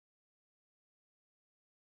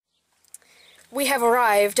We have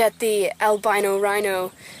arrived at the Albino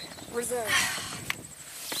Rhino Reserve.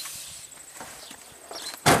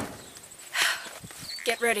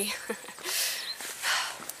 Get ready.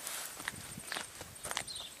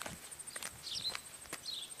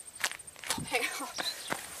 Hang on.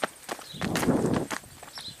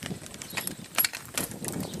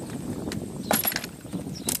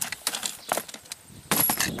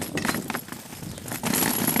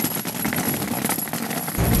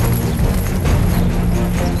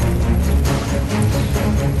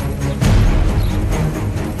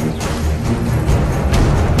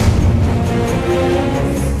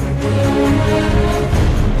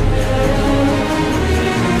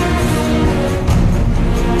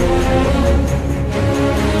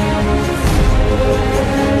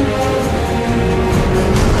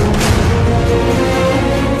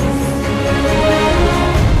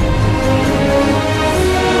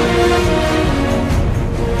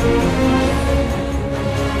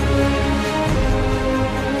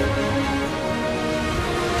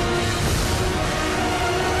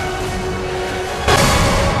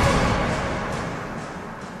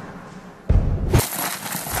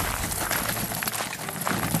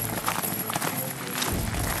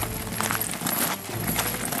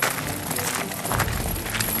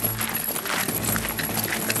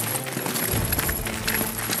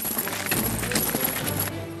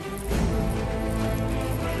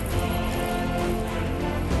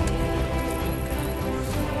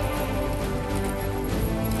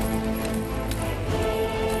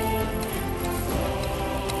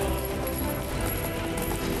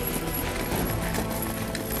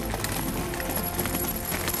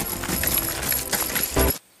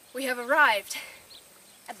 We have arrived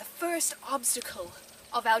at the first obstacle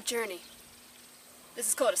of our journey. This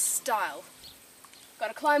is called a stile.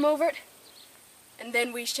 Gotta climb over it, and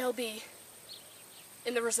then we shall be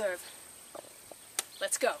in the reserve.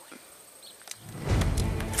 Let's go.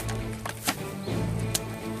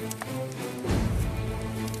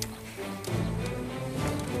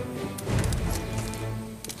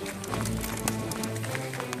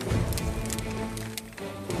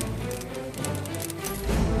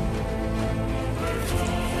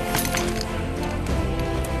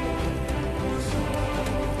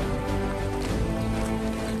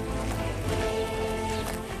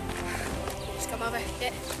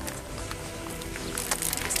 It.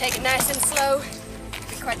 Just take it nice and slow. It can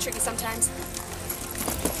be quite tricky sometimes.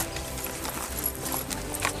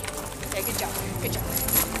 Okay, good job. Good job.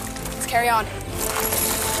 Let's carry on.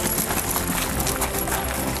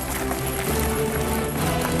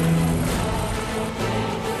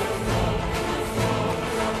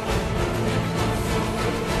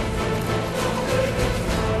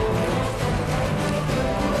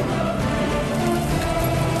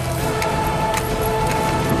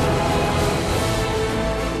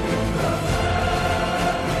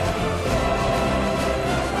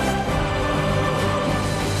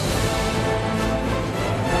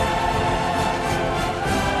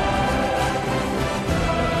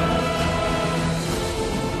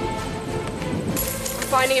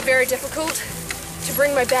 Finding it very difficult to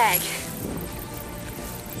bring my bag.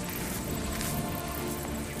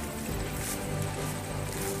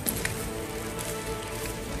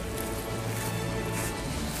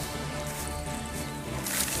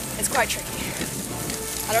 It's quite tricky.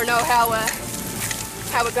 I don't know how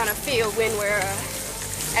we're gonna feel when we're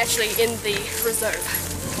actually in the reserve.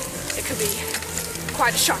 It could be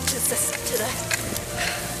quite a shock to the system, to the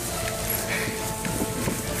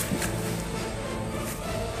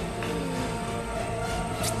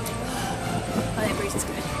is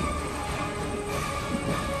good.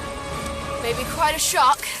 Maybe quite a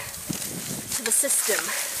shock to the system.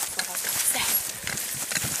 That's what I was gonna say.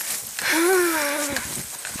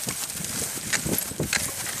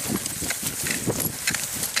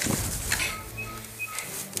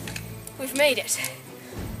 We've made it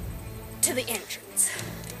to the entrance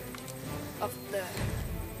of the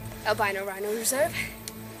Albino Rhino Reserve.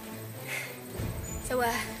 So,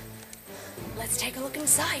 let's take a look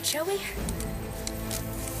inside, shall we?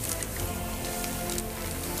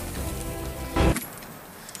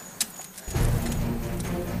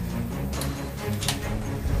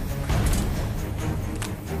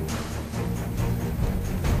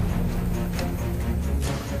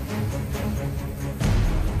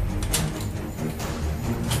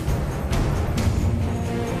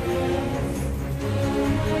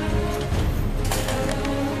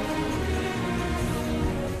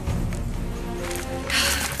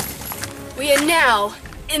 We are now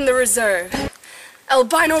in the reserve.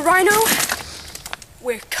 Albino Rhino,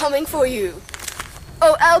 we're coming for you.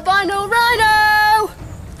 Oh, Albino Rhino!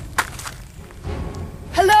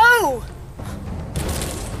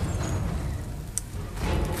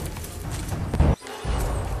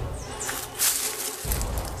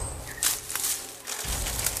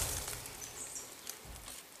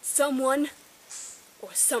 someone or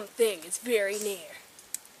something is very near.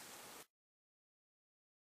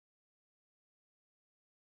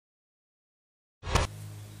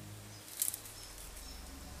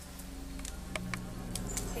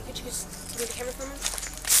 Hey, could you just give me the camera for a minute?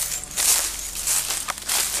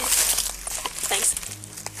 Thanks.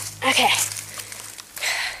 Okay.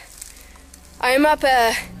 I'm up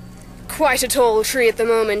quite a tall tree at the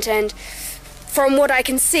moment, and from what I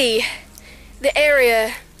can see, the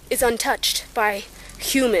area is untouched by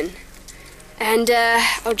human. And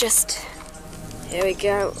I'll just... There we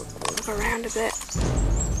go. Look around a bit.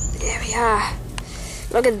 There we are.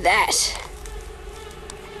 Look at that.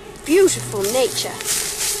 Beautiful nature.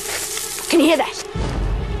 Can you hear that?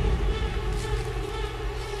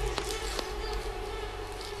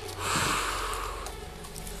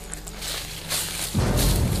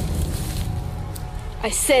 I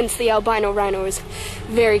sense the albino rhino is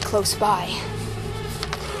very close by.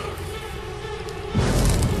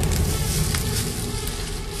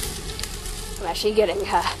 I'm actually getting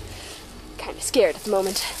kind of scared at the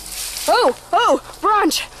moment. Oh! Oh!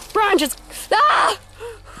 Branch! Branch is... Ah!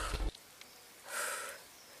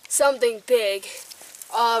 Something big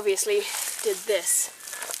obviously did this.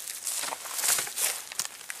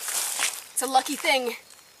 It's a lucky thing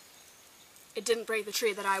it didn't break the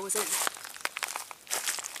tree that I was in.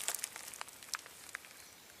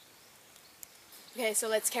 Okay, so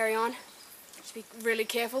let's carry on. Just be really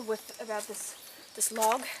careful about this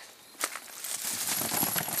log.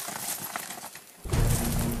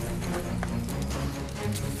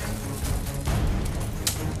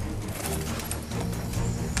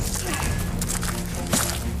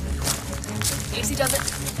 Easy does it.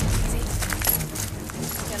 Easy.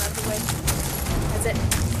 Get out of the way. That's it.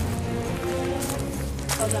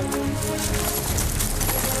 Well done.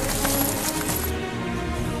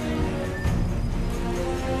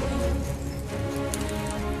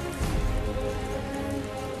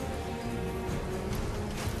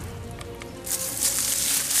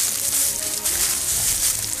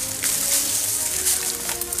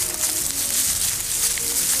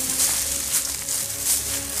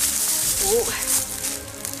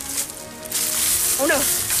 Oh no,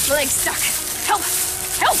 my leg's stuck. Help!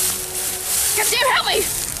 Help! Goddamn, help me!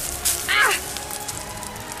 Ah!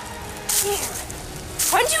 Damn.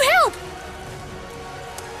 Why didn't you help?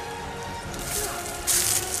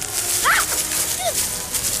 Ah!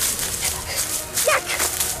 Yuck!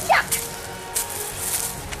 Yuck!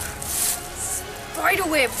 Spider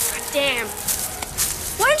web, goddamn.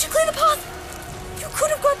 Why didn't you clear the path? You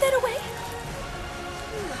could have got that away.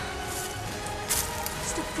 I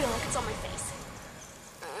still feel like it's on my face.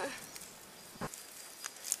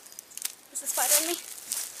 Is the spider on me?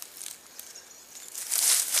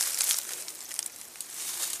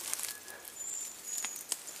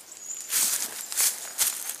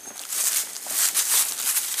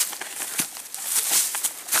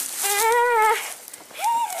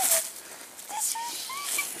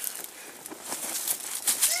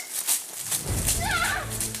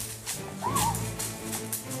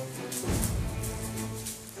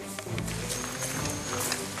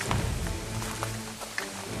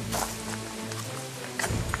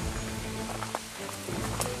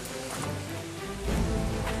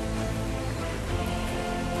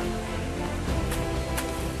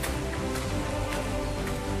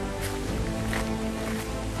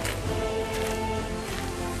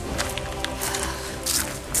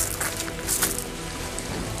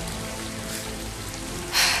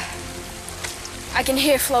 I can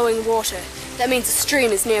hear flowing water. That means a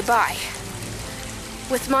stream is nearby.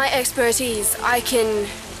 With my expertise, I can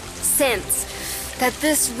sense that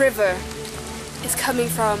this river is coming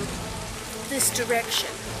from this direction.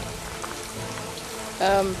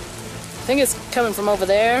 I think it's coming from over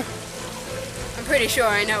there. I'm pretty sure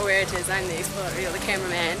I know where it is. I'm the explorer, you're the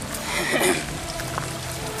cameraman.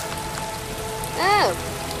 Oh,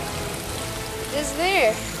 it's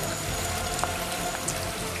there.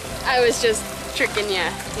 I was just tricking you,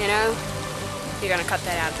 you know? You're gonna cut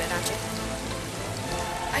that out a bit, aren't you?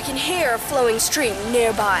 I can hear a flowing stream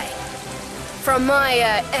nearby. From my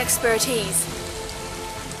expertise,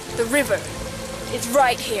 the river is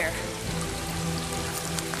right here.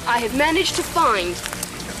 I have managed to find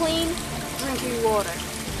clean drinking water.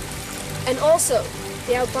 And also,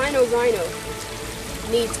 the albino rhino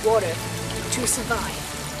needs water to survive.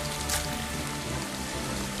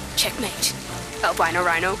 Checkmate, albino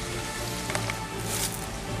rhino.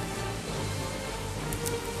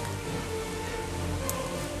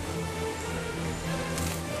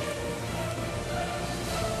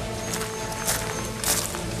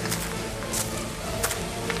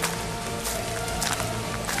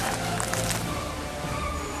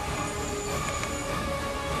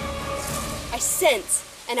 sense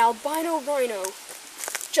an albino rhino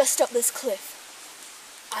just up this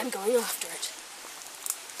cliff. I'm going after it.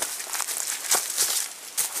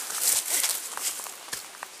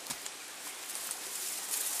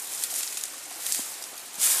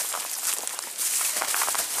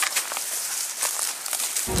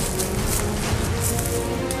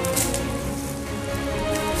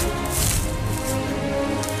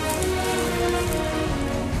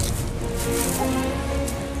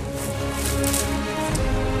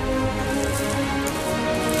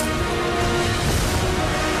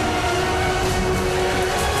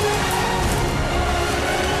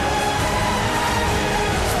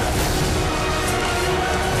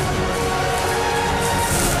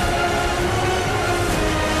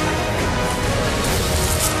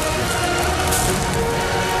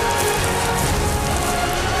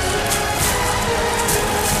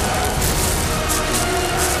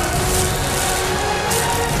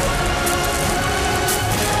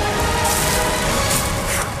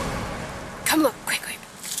 Come look, quick.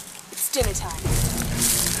 It's dinner time.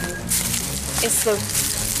 It's the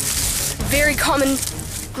very common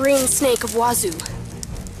green snake of Wazoo.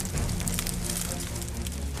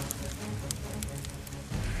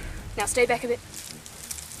 Now stay back a bit.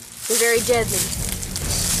 They're very deadly.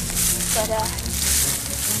 But,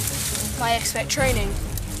 my expert training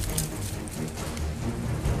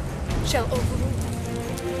shall overrule.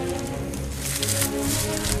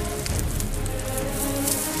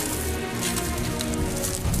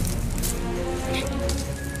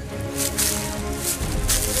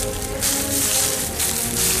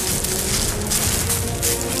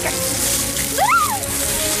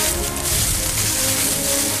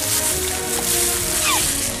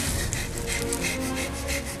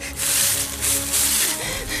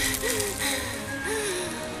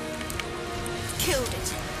 Killed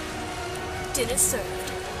it. Dinner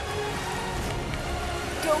served.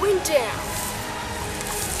 Going down.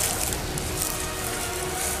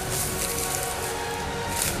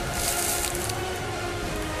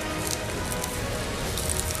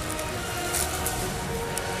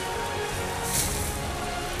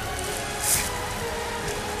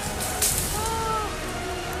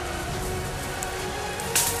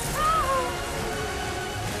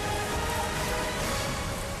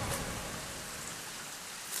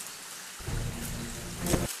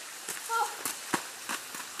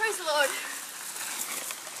 Praise the Lord.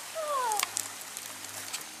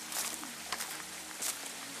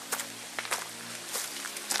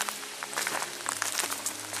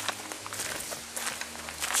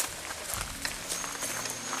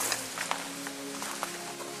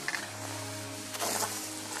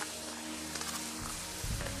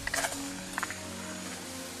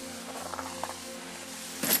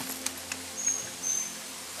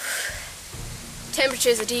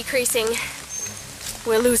 Temperatures are decreasing.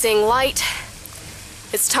 We're losing light.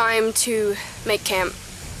 It's time to make camp.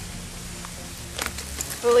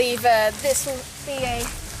 I believe this will be a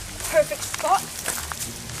perfect spot.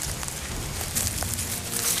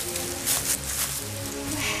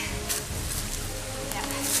 Yeah.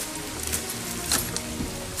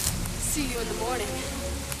 See you in the morning.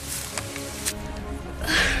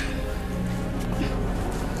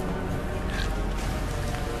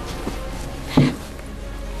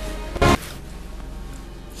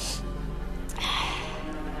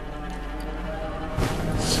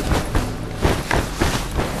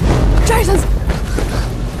 Jesus!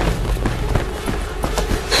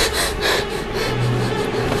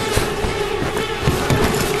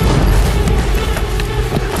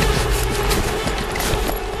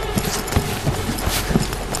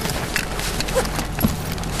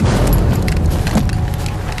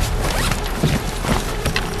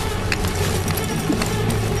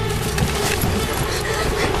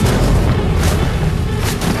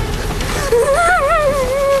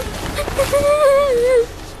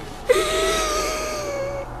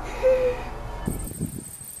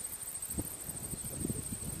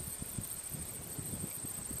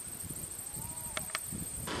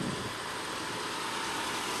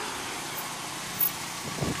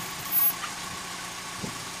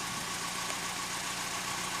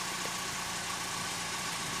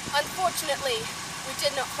 Unfortunately, we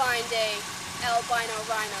did not find a albino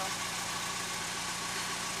rhino.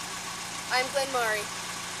 I'm Glen Murray.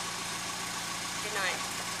 Good night.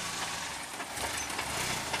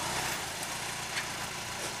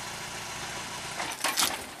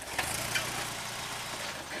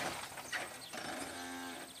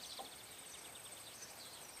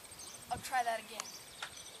 I'll try that again.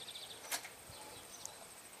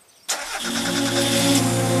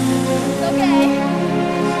 It's okay.